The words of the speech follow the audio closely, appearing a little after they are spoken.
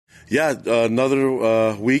Yeah,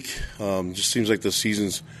 another week. Just seems like the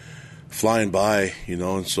season's flying by,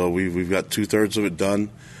 and so we've got 2/3 of it done.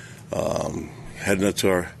 Heading up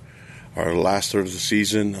to our last third of the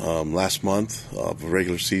season, last month of the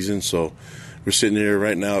regular season. So we're sitting here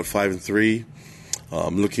right now at 5-3,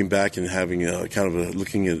 looking back and having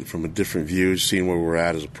looking at it from a different view, seeing where we're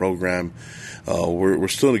at as a program. We're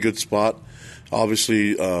still in a good spot.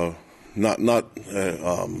 Obviously,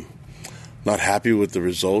 not happy with the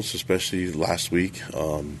results, especially last week.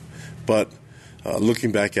 But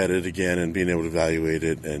looking back at it again and being able to evaluate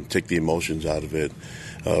it and take the emotions out of it,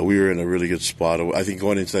 we were in a really good spot. I think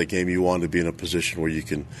going into that game, you wanted to be in a position where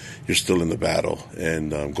you're still in the battle.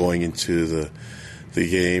 And going into the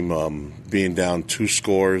game, being down 2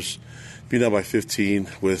 scores, being down by 15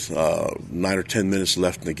 with 9 or 10 minutes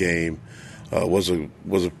left in the game was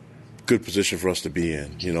a good position for us to be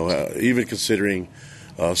in. Even considering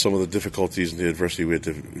some of the difficulties and the adversity we had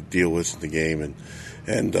to deal with in the game,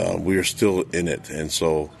 and we are still in it. And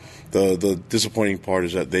so the disappointing part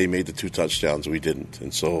is that they made the 2 touchdowns, we didn't,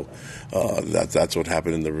 and so that's what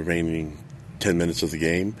happened in the remaining 10 minutes of the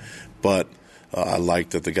game. But I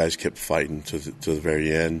like that the guys kept fighting to the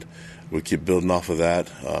very end. We keep building off of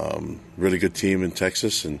that. Really good team in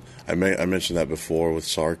Texas, and I mentioned that before with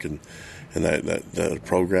Sark and that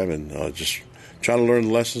program, and just trying to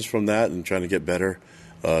learn lessons from that and trying to get better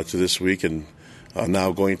to this week. And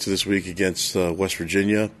now going to this week against West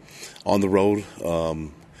Virginia on the road,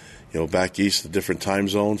 back east, a different time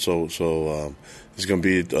zone. So it's going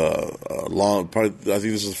to be a long. Probably, I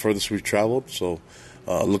think this is the furthest we've traveled. So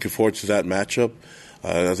looking forward to that matchup.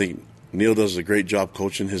 I think Neil does a great job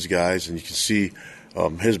coaching his guys, and you can see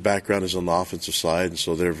his background is on the offensive side, and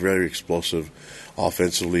so they're very explosive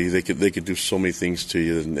offensively. They could do so many things to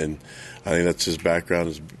you, and I think that's his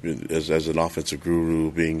background as an offensive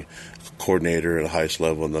guru, being a coordinator at the highest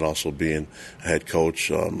level, and then also being a head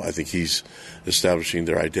coach. I think he's establishing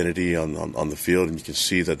their identity on the field, and you can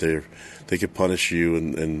see that they can punish you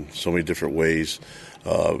in so many different ways.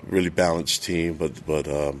 Really balanced team, but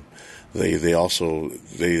they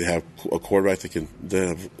have a quarterback they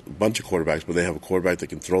have a bunch of quarterbacks, but they have a quarterback that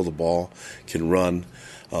can throw the ball, can run.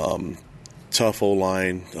 Tough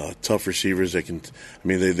O-line, tough receivers that can.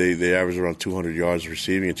 They average around 200 yards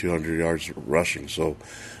receiving and 200 yards rushing. So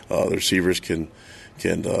the receivers can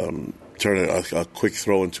turn a quick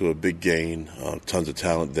throw into a big gain. Tons of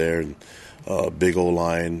talent there, and big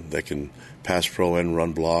O-line that can pass pro and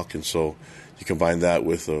run block. And so you combine that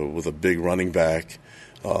with a big running back.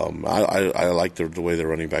 I like the way the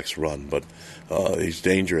running backs run, but he's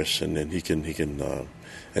dangerous, and he can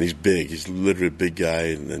and he's big. He's literally a big guy,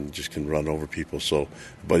 and just can run over people. So,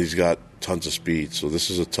 but he's got tons of speed. So this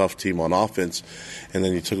is a tough team on offense. And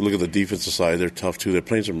then you took a look at the defensive side; they're tough too. They're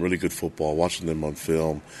playing some really good football. Watching them on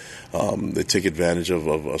film, they take advantage of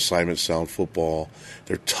assignment sound football.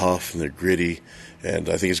 They're tough and they're gritty. And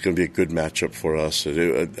I think it's going to be a good matchup for us.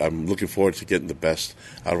 I'm looking forward to getting the best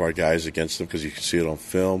out of our guys against them, because you can see it on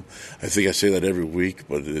film. I think I say that every week,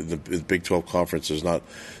 but in the Big 12 Conference, there's not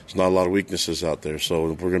a lot of weaknesses out there.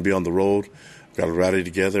 So we're going to be on the road. We've got to rally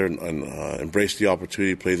together and embrace the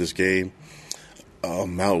opportunity to play this game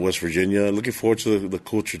out in West Virginia. Looking forward to the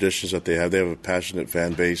cool traditions that they have. They have a passionate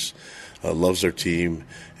fan base, loves their team,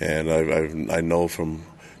 and I know from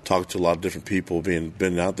talking to a lot of different people,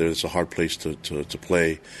 been out there, it's a hard place to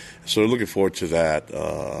play. So looking forward to that.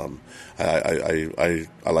 I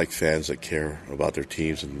like fans that care about their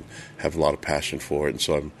teams and have a lot of passion for it. And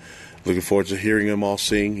so I'm looking forward to hearing them all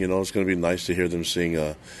sing. It's going to be nice to hear them sing,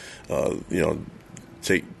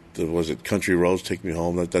 Country Roads, Take Me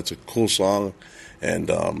Home. That's a cool song. And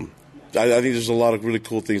I think there's a lot of really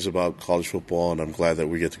cool things about college football, and I'm glad that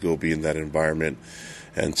we get to go be in that environment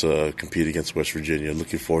and to compete against West Virginia.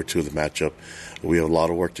 Looking forward to the matchup. We have a lot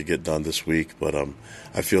of work to get done this week, but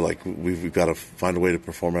I feel like we've got to find a way to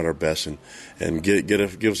perform at our best and give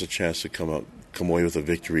us a chance to come away with a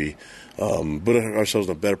victory. Put ourselves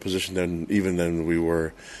in a better position than we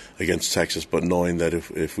were against Texas, but knowing that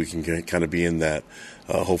if we can kind of be in that,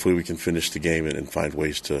 hopefully we can finish the game and find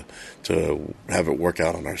ways to have it work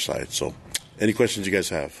out on our side. So any questions you guys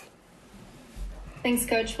have? Thanks,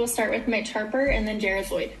 Coach. We'll start with Mitch Harper and then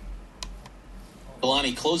Jared Lloyd.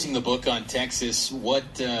 Kalani, closing the book on Texas,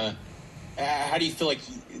 how do you feel like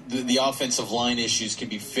the offensive line issues can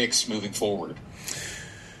be fixed moving forward?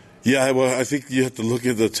 Yeah, well, I think you have to look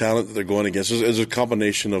at the talent that they're going against. It's a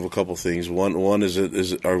combination of a couple things. One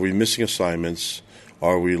is are we missing assignments?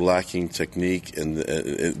 Are we lacking technique? And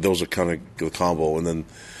those are kind of the combo. And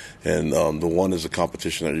then the one is the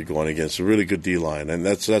competition that you're going against. A really good D line, and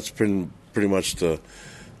that's pretty much the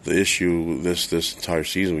the issue this entire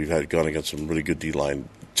season. We've had gone against some really good D-line.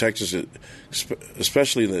 Texas,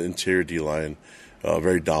 especially in the interior D-line,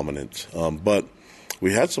 very dominant. But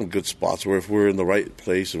we had some good spots where if we're in the right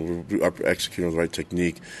place and we're executing with the right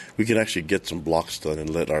technique, we can actually get some blocks done and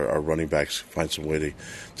let our running backs find some way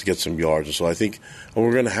to get some yards. And so I think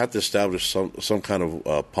we're going to have to establish some kind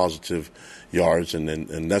of positive yards,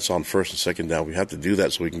 and that's on first and second down. We have to do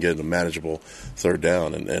that so we can get a manageable third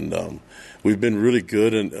down. And we've been really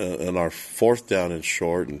good in our fourth down and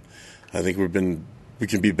short, and I think we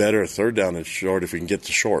can be better at third down and short if we can get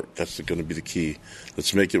to short. That's going to be the key.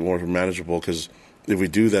 Let's make it more manageable, because if we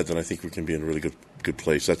do that, then I think we can be in a really good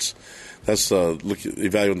place. That's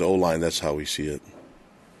evaluating the O-line. That's how we see it.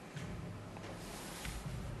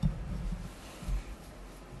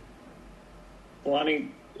 Kalani,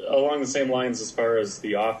 along the same lines as far as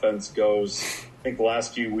the offense goes, I think the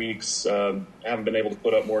last few weeks haven't been able to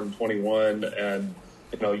put up more than 21, and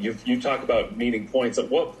you talk about needing points. At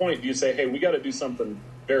what point do you say, hey, we got to do something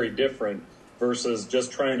very different versus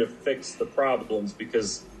just trying to fix the problems?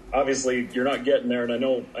 Because obviously you're not getting there, and I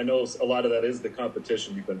know a lot of that is the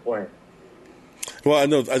competition you've been playing. Well, I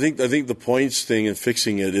know. I think the points thing and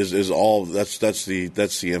fixing it is all. That's the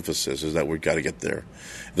emphasis, is that we've got to get there.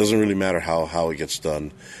 It doesn't really matter how it gets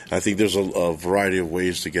done. I think there's a variety of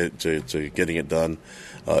ways to get to getting it done.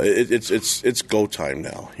 It's go time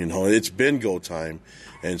now. It's been go time,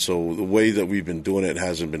 and so the way that we've been doing it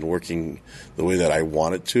hasn't been working the way that I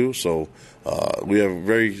want it to. So we have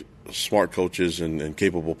very smart coaches and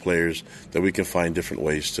capable players that we can find different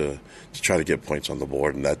ways to try to get points on the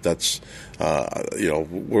board, and that's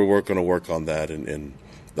we're going to work on that. And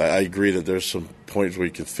I agree that there's some points where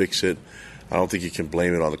you can fix it. I don't think you can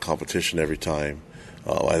blame it on the competition every time.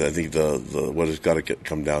 I think the what it's got to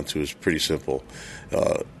come down to is pretty simple.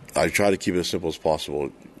 I try to keep it as simple as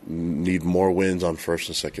possible. Need more wins on first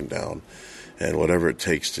and second down, and whatever it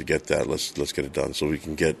takes to get that, let's get it done so we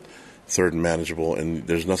can get third and manageable. And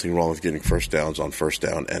there's nothing wrong with getting first downs on first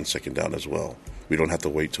down and second down as well. We don't have to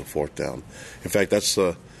wait till fourth down. In fact, I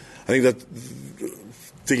think that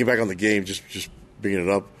thinking back on the game, just bringing it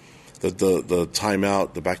up, the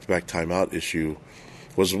timeout, the back-to-back timeout issue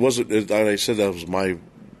wasn't. I said that was my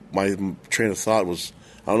train of thought was,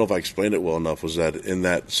 I don't know if I explained it well enough, was that in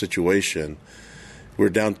that situation we're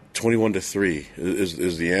down 21-3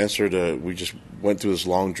 is the answer to, we just went through this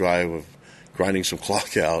long drive of grinding some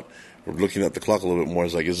clock out. We're looking at the clock a little bit more.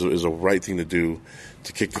 It's like, is the right thing to do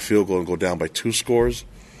to kick the field goal and go down by 2 scores,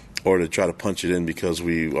 or to try to punch it in because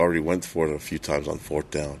we already went for it a few times on fourth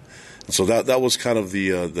down? And so that was kind of the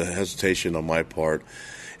hesitation on my part.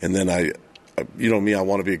 And then I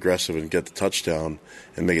want to be aggressive and get the touchdown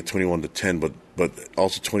and make it 21-10, but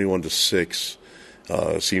also 21-6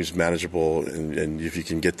 seems manageable. And if you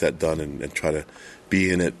can get that done and try to be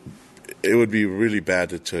in it, it would be really bad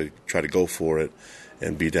to try to go for it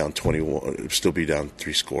and be down 21, still be down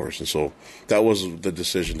 3 scores. And so that was the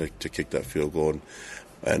decision to kick that field goal.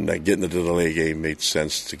 And getting the delay game made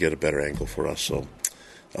sense to get a better angle for us. So,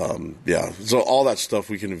 so all that stuff,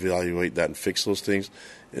 we can evaluate that and fix those things.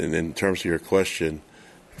 And in terms of your question,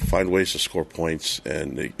 find ways to score points,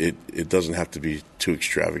 and it doesn't have to be too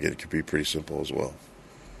extravagant. It could be pretty simple as well.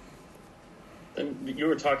 And you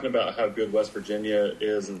were talking about how good West Virginia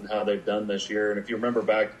is and how they've done this year. And if you remember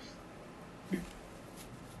back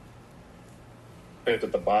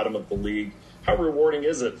at the bottom of the league, how rewarding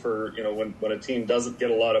is it for, when a team doesn't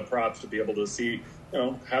get a lot of props, to be able to see,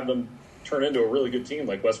 have them turn into a really good team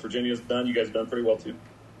like West Virginia's done? You guys have done pretty well too.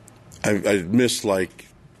 I missed like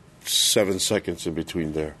 7 seconds in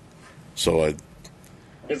between there, so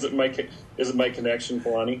Is it my connection,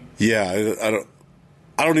 Kalani? Yeah,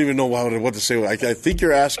 I don't even know what to say. I think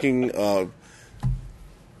you're asking. Am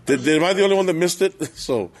I the only one that missed it?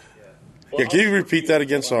 So, Well, can you repeat that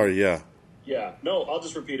again? Sorry. Yeah. Yeah. No, I'll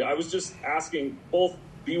just repeat it. I was just asking. Both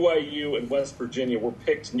BYU and West Virginia were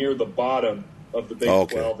picked near the bottom of the Big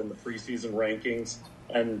 12 in the preseason rankings,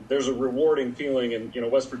 and there's a rewarding feeling.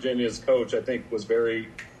 And West Virginia's coach, I think, was very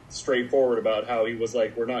straightforward about how he was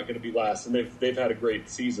like, we're not going to be last, and they've had a great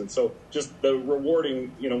season. So just the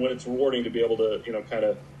rewarding, when it's rewarding to be able to kind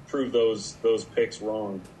of prove those picks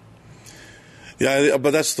wrong. Yeah,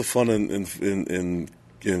 but that's the fun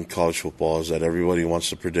in college football, is that everybody wants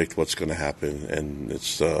to predict what's going to happen, and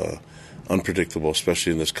it's unpredictable,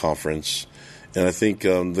 especially in this conference. And I think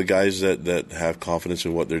the guys that have confidence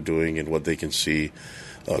in what they're doing and what they can see,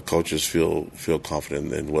 coaches feel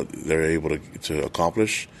confident in what they're able to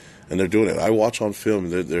accomplish, and they're doing it. I watch on film;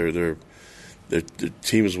 their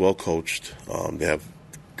team is well coached. They have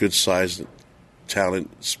good size,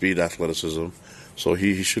 talent, speed, athleticism. So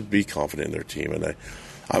he should be confident in their team, and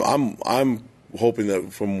I'm hoping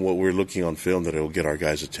that from what we're looking on film that it will get our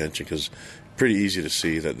guys' attention, because pretty easy to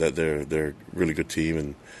see that they're a really good team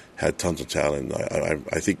and had tons of talent.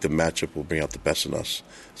 I think the matchup will bring out the best in us.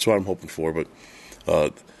 That's what I'm hoping for. But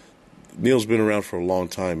Neil's been around for a long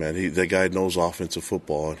time, man. That guy knows offensive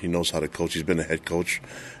football, and he knows how to coach. He's been a head coach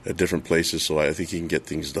at different places, so I think he can get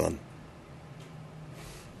things done.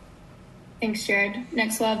 Thanks, Jared.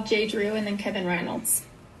 Next we'll have Jay Drew and then Kevin Reynolds.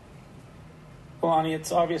 Kalani,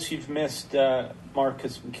 it's obvious you've missed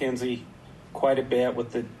Marcus McKenzie quite a bit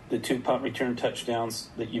with the 2 punt return touchdowns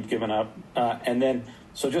that you've given up. And then,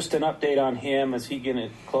 so just an update on him. Is he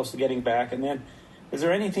getting close to getting back? And then, is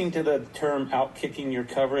there anything to the term out-kicking your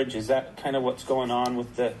coverage? Is that kind of what's going on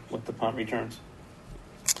with the punt returns?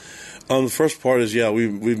 The first part is,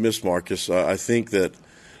 we've missed Marcus. I think that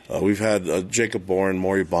we've had Jacob Bourne,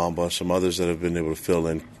 Maury Bamba, some others that have been able to fill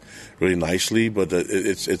in really nicely, but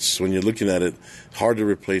it's when you're looking at it, hard to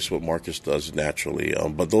replace what Marcus does naturally.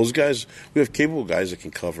 But those guys, we have capable guys that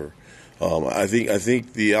can cover. I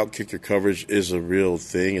think the out-kicker coverage is a real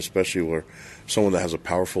thing, especially where someone that has a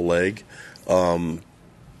powerful leg. But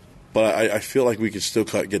I feel like we can still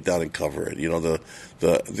get down and cover it. You know,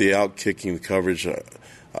 the out-kicking, the coverage,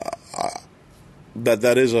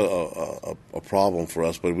 that is a problem for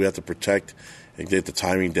us, but we have to protect and get the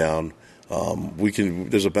timing down.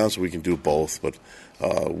 There's a balance that we can do both, but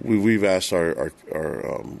we've asked our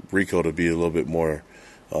Rico to be a little bit more,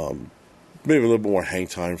 maybe a little bit more hang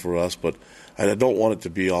time for us, but I don't want it to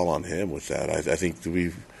be all on him with that. I think that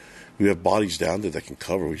we have bodies down there that can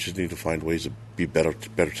cover. We just need to find ways to be better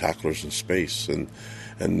tacklers in space, and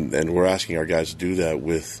we're asking our guys to do that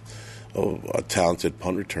with a talented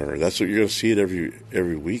punt returner. That's what you're going to see it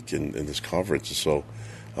every week in this conference. So.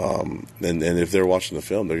 And if they're watching the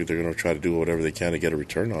film, they're going to try to do whatever they can to get a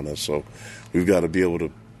return on us. So we've got to be able to,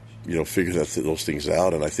 figure those things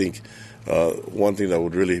out. And I think one thing that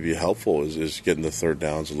would really be helpful is getting the third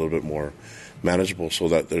downs a little bit more manageable, so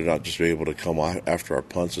that they're not just able to come after our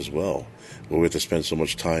punts as well, where we have to spend so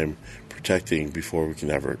much time protecting before we can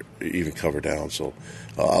ever even cover down. So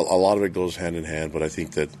a lot of it goes hand in hand. But I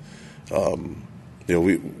think that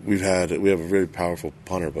we have a very powerful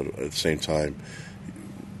punter, but at the same time,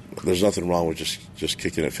 there's nothing wrong with just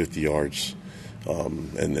kicking it 50 yards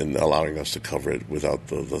and allowing us to cover it without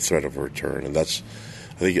the threat of a return. And that's,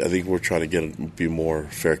 I think we're trying to be more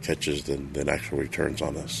fair catches than actual returns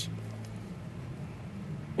on us.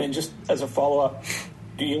 And just as a follow-up,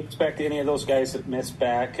 do you expect any of those guys that missed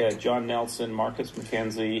back, John Nelson, Marcus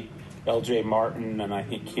McKenzie, L.J. Martin, and I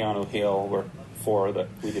think Keanu Hill were 4 that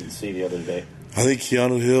we didn't see the other day? I think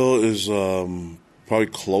Keanu Hill is probably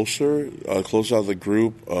closer out of the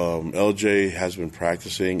group. LJ has been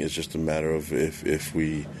practicing. It's just a matter of if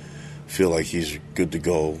we feel like he's good to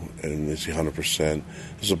go and is 100%.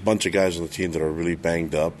 There's a bunch of guys on the team that are really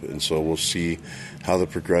banged up, and so we'll see how they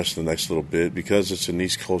progress in the next little bit. Because it's an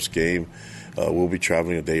East Coast game, we'll be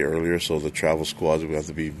traveling a day earlier, so the travel squads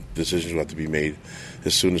decisions will have to be made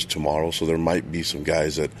as soon as tomorrow. So there might be some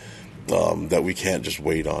guys that we can't just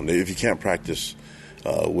wait on. If you can't practice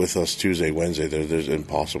with us Tuesday, Wednesday, there's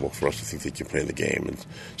impossible for us to think they can play in the game. And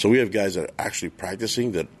so we have guys that are actually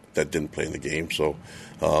practicing that didn't play in the game. So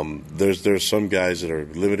there's some guys that are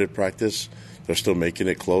limited practice. They're still making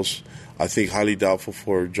it close. I think highly doubtful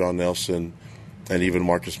for John Nelson and even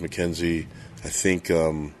Marcus McKenzie. I think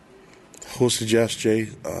who suggests, Jay?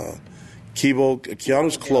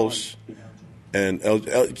 Keanu's close, and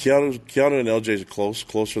Keanu and LJ are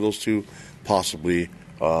closer those two, possibly.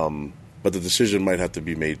 But the decision might have to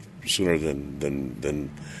be made sooner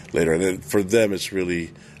than later. And then for them, it's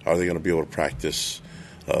really, are they going to be able to practice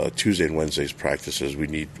Tuesday and Wednesday's practices? We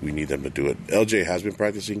need them to do it. LJ has been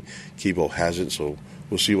practicing. Kibo hasn't, so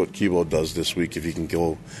we'll see what Kibo does this week. If he can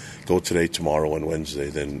go today, tomorrow, and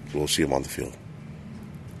Wednesday, then we'll see him on the field.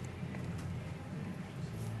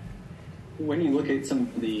 When you look at some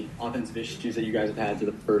of the offensive issues that you guys have had through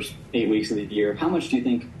the first 8 weeks of the year, how much do you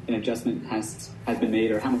think an adjustment has been made,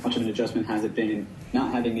 or how much of an adjustment has it been in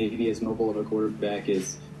not having maybe as mobile of a quarterback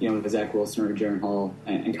as Zach Wilson or Jaren Hall,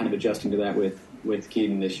 and kind of adjusting to that with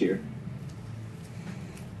Keaton this year?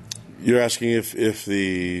 You're asking if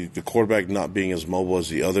the quarterback not being as mobile as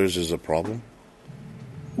the others is a problem?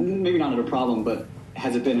 Maybe not a problem, but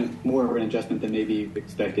has it been more of an adjustment than maybe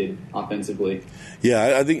expected offensively?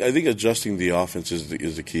 Yeah, I think adjusting the offense is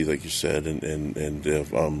the key, like you said, and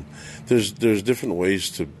there's different ways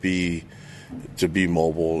to be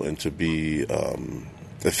mobile and to be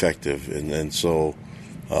effective, and so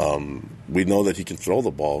we know that he can throw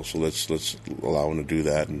the ball, so let's allow him to do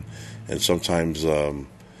that, and sometimes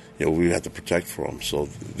we have to protect for him. So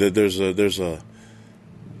there's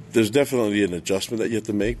there's definitely an adjustment that you have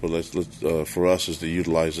to make, but let's for us is to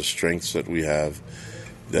utilize the strengths that we have,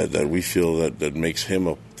 that we feel that makes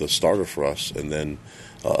him the starter for us, and then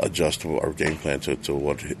adjust our game plan to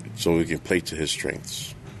what, so we can play to his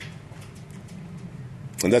strengths.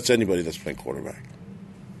 And that's anybody that's playing quarterback.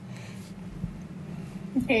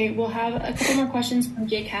 Okay, we'll have a couple more questions from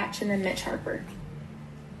Jake Hatch and then Mitch Harper.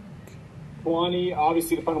 Kalani,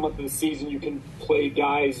 obviously the final month of the season, you can play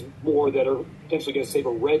guys more that are potentially going to save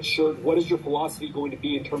a red shirt. What is your philosophy going to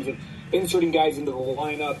be in terms of inserting guys into the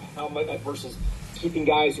lineup, how much versus keeping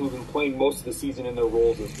guys who have been playing most of the season in their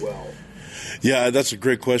roles as well? Yeah, that's a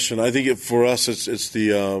great question. I think for us, it's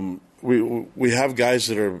the we have guys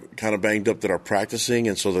that are kind of banged up that are practicing,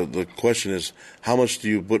 and so the question is, how much do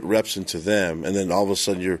you put reps into them? And then all of a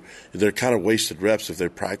sudden they're kind of wasted reps if they're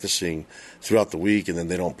practicing throughout the week and then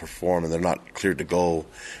they don't perform and they're not cleared to go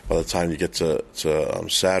by the time you get to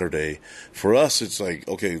Saturday. For us, it's like,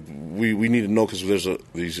 okay, we need to know, because there's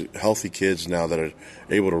these healthy kids now that are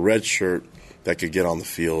able to redshirt that could get on the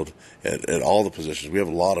field at all the positions. We have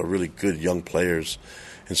a lot of really good young players.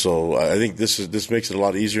 And so I think this makes it a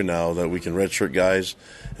lot easier now that we can redshirt guys,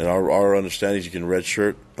 and our understanding is you can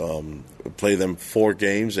redshirt, play them 4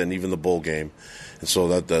 games and even the bowl game, and so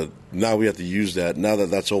that now we have to use that. Now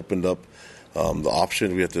that that's opened up the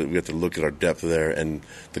option, we have to look at our depth there. And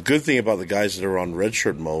the good thing about the guys that are on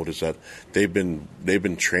redshirt mode is that they've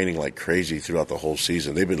been training like crazy throughout the whole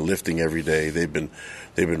season. They've been lifting every day. They've been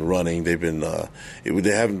running. They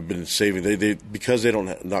haven't been saving. They because they're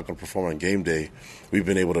not going to perform on game day. We've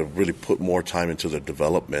been able to really put more time into their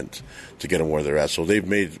development to get them where they're at. So they've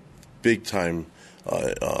made big time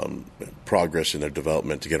progress in their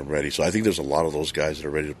development to get them ready. So I think there's a lot of those guys that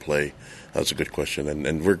are ready to play. That's a good question,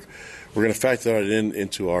 and we're going to factor that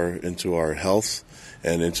into our health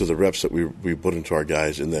and into the reps that we put into our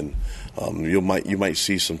guys, and then you might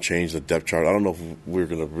see some change in the depth chart. I don't know if we're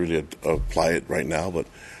going to really apply it right now, but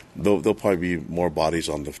there'll probably be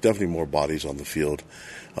definitely more bodies on the field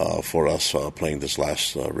for us playing this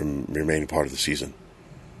last remaining part of the season.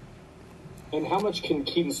 And how much can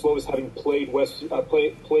Keaton Slovis, having played West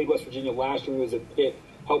Virginia last year as a Pitt,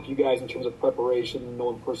 help you guys in terms of preparation,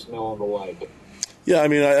 knowing personnel and the like? Yeah, I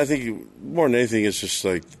mean, I think more than anything, it's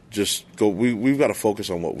just go. We've got to focus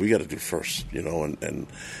on what we got to do first, and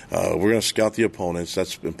we're going to scout the opponents.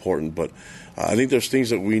 That's important, but I think there's things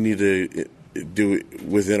that we need to do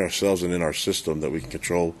within ourselves and in our system that we can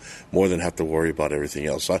control more than have to worry about everything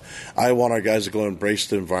else. I want our guys to go embrace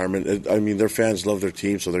the environment. I mean, their fans love their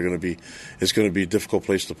team, so it's going to be a difficult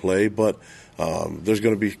place to play, but there's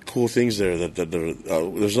going to be cool things there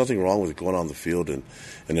there's nothing wrong with going on the field and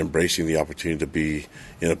embracing the opportunity to be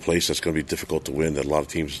in a place that's going to be difficult to win, that a lot of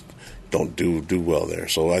teams don't do well there.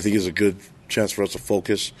 So I think it's a good chance for us to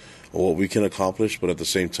focus on what we can accomplish, but at the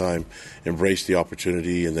same time embrace the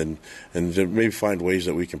opportunity and then maybe find ways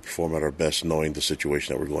that we can perform at our best, knowing the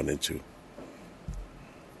situation that we're going into.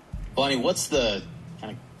 Kalani, what's the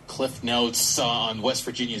kind of cliff notes on West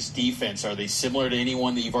Virginia's defense? Are they similar to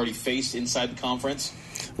anyone that you've already faced inside the conference?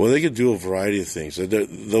 Well, they can do a variety of things.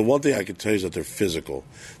 The one thing I can tell you is that they're physical.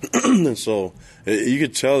 And so you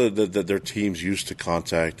could tell that their team's used to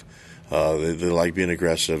contact. They like being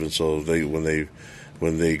aggressive, and so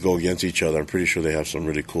when they go against each other, I'm pretty sure they have some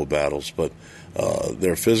really cool battles. But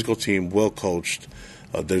they're a physical team, well coached.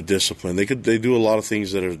 They're disciplined. They do a lot of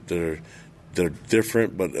things that are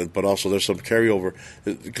different, but also there's some carryover.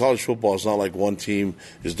 College football is not like one team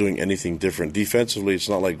is doing anything different. Defensively, it's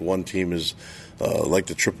not like one team is like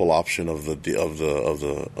the triple option of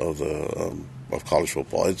college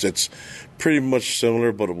football. It's pretty much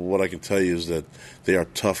similar, but what I can tell you is that they are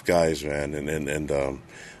tough guys, man, and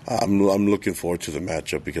I'm looking forward to the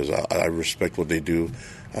matchup because I respect what they do.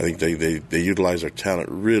 I think they utilize their talent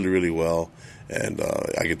really, really well, and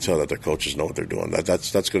I can tell that their coaches know what they're doing.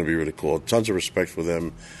 That's going to be really cool. Tons of respect for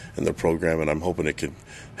them and their program, and I'm hoping it can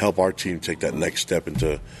help our team take that next step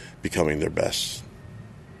into becoming their best.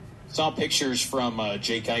 Saw pictures from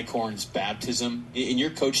Jake Eichhorn's baptism. In your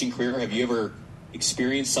coaching career, have you ever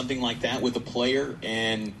experienced something like that with a player?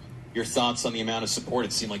 And your thoughts on the amount of support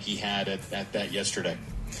it seemed like he had at that yesterday?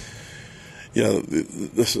 Yeah,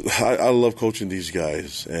 I love coaching these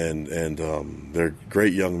guys, and they're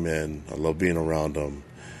great young men. I love being around them.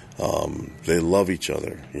 They love each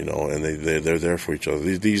other, and they're there for each other.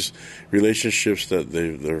 These relationships that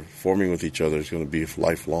they're forming with each other is going to be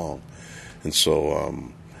lifelong, and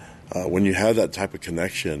so when you have that type of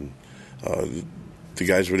connection, the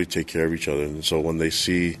guys really take care of each other. And so when they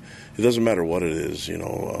see, it doesn't matter what it is,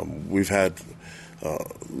 we've had a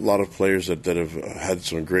lot of players that have had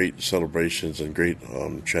some great celebrations and great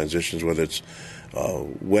transitions, whether it's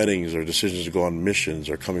weddings or decisions to go on missions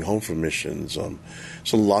or coming home from missions.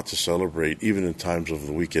 It's a lot to celebrate, even in times of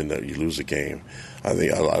the weekend that you lose a game. I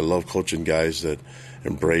think I love coaching guys that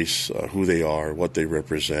embrace who they are, what they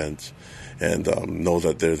represent, and know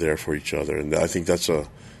that they're there for each other. And I think it's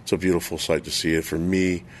a beautiful sight to see it. For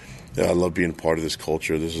me, I love being part of this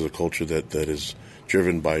culture. This is a culture that is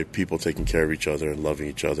driven by people taking care of each other and loving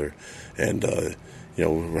each other. And,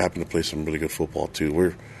 we're happy to play some really good football, too.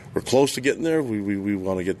 We're close to getting there. We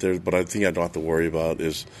want to get there, but I think I don't have to worry about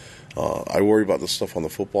is I worry about the stuff on the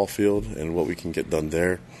football field and what we can get done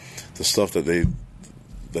there. The stuff that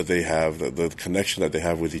they have, the connection that they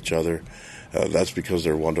have with each other, that's because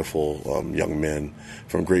they're wonderful young men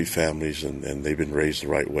from great families, and they've been raised the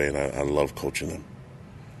right way, and I love coaching them.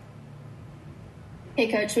 Hey,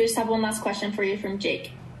 Coach, we just have one last question for you from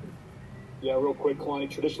Jake. Yeah, real quick, Kalani.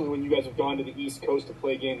 Traditionally, when you guys have gone to the East Coast to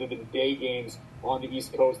play games, there have been day games on the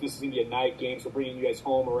East Coast. This is going to be a night game, so bringing you guys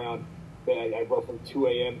home around roughly 2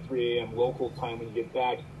 a.m., 3 a.m. local time when you get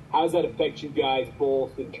back. How does that affect you guys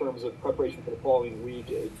both in terms of preparation for the following week,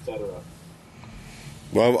 et cetera?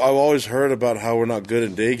 Well, I've always heard about how we're not good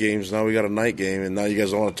in day games. Now we got a night game, and now you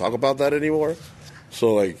guys don't want to talk about that anymore?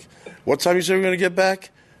 So, what time you say we're going to get back?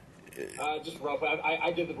 Just rough.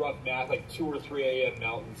 I did the rough math, 2 or 3 a.m.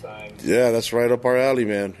 Mountain Time. Yeah, that's right up our alley,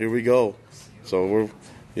 man. Here we go. So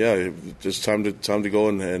it's time to go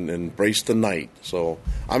and embrace the night. So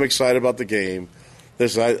I'm excited about the game.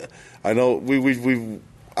 I know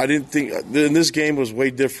I didn't think this game was way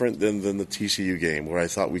different than the TCU game, where I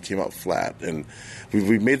thought we came out flat, and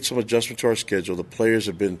we made some adjustment to our schedule. The players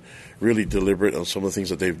have been really deliberate on some of the things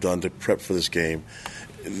that they've done to prep for this game.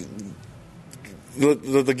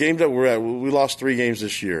 The game that we're at, we lost 3 games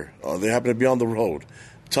this year. They happen to be on the road.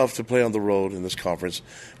 Tough to play on the road in this conference.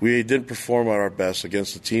 We didn't perform at our best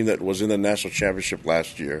against the team that was in the national championship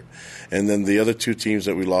last year. And then the other 2 teams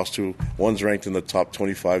that we lost to, one's ranked in the top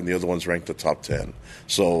 25 and the other one's ranked the top 10.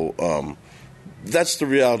 So that's the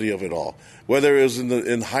reality of it all. Whether it was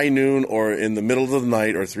in high noon or in the middle of the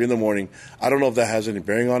night or 3 in the morning, I don't know if that has any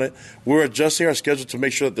bearing on it. We're adjusting our schedule to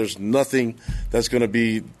make sure that there's nothing that's going to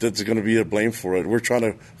be to blame for it. We're trying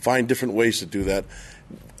to find different ways to do that.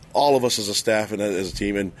 All of us as a staff and as a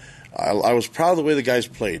team, and I was proud of the way the guys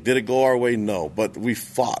played. Did it go our way? No, but we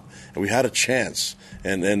fought and we had a chance,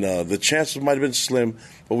 and the chances might have been slim,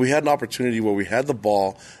 but we had an opportunity where we had the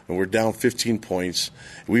ball and we're down 15 points.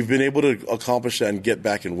 We've been able to accomplish that and get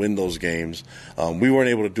back and win those games. We weren't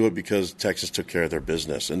able to do it because Texas took care of their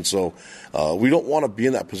business, and so we don't want to be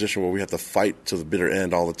in that position where we have to fight to the bitter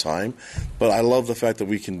end all the time. But I love the fact that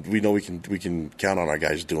we know we can count on our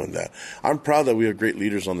guys doing that. I'm proud that we have great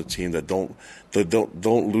leaders on the team that don't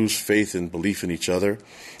lose faith and belief in each other.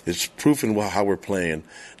 It's proof in how we're playing.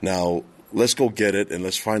 Now, let's go get it, and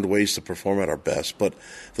let's find ways to perform at our best. But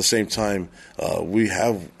at the same time, we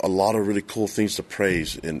have a lot of really cool things to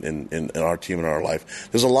praise in our team and our life.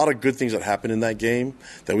 There's a lot of good things that happen in that game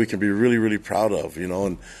that we can be really, really proud of,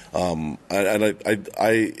 And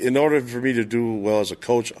in order for me to do well as a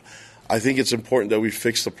coach, I think it's important that we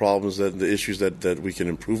fix the problems, the issues that we can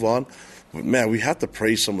improve on. But, man, we have to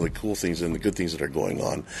praise some of the cool things and the good things that are going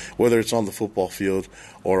on, whether it's on the football field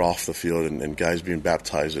or off the field, and guys being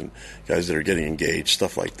baptized and guys that are getting engaged,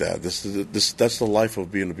 stuff like that. That's the life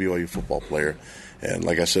of being a BYU football player. And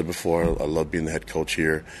like I said before, I love being the head coach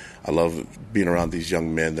here. I love being around these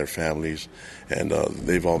young men, their families, and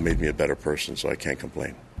they've all made me a better person, so I can't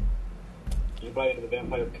complain. You buy into the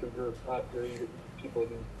Vampire Cougar, people have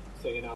been saying out.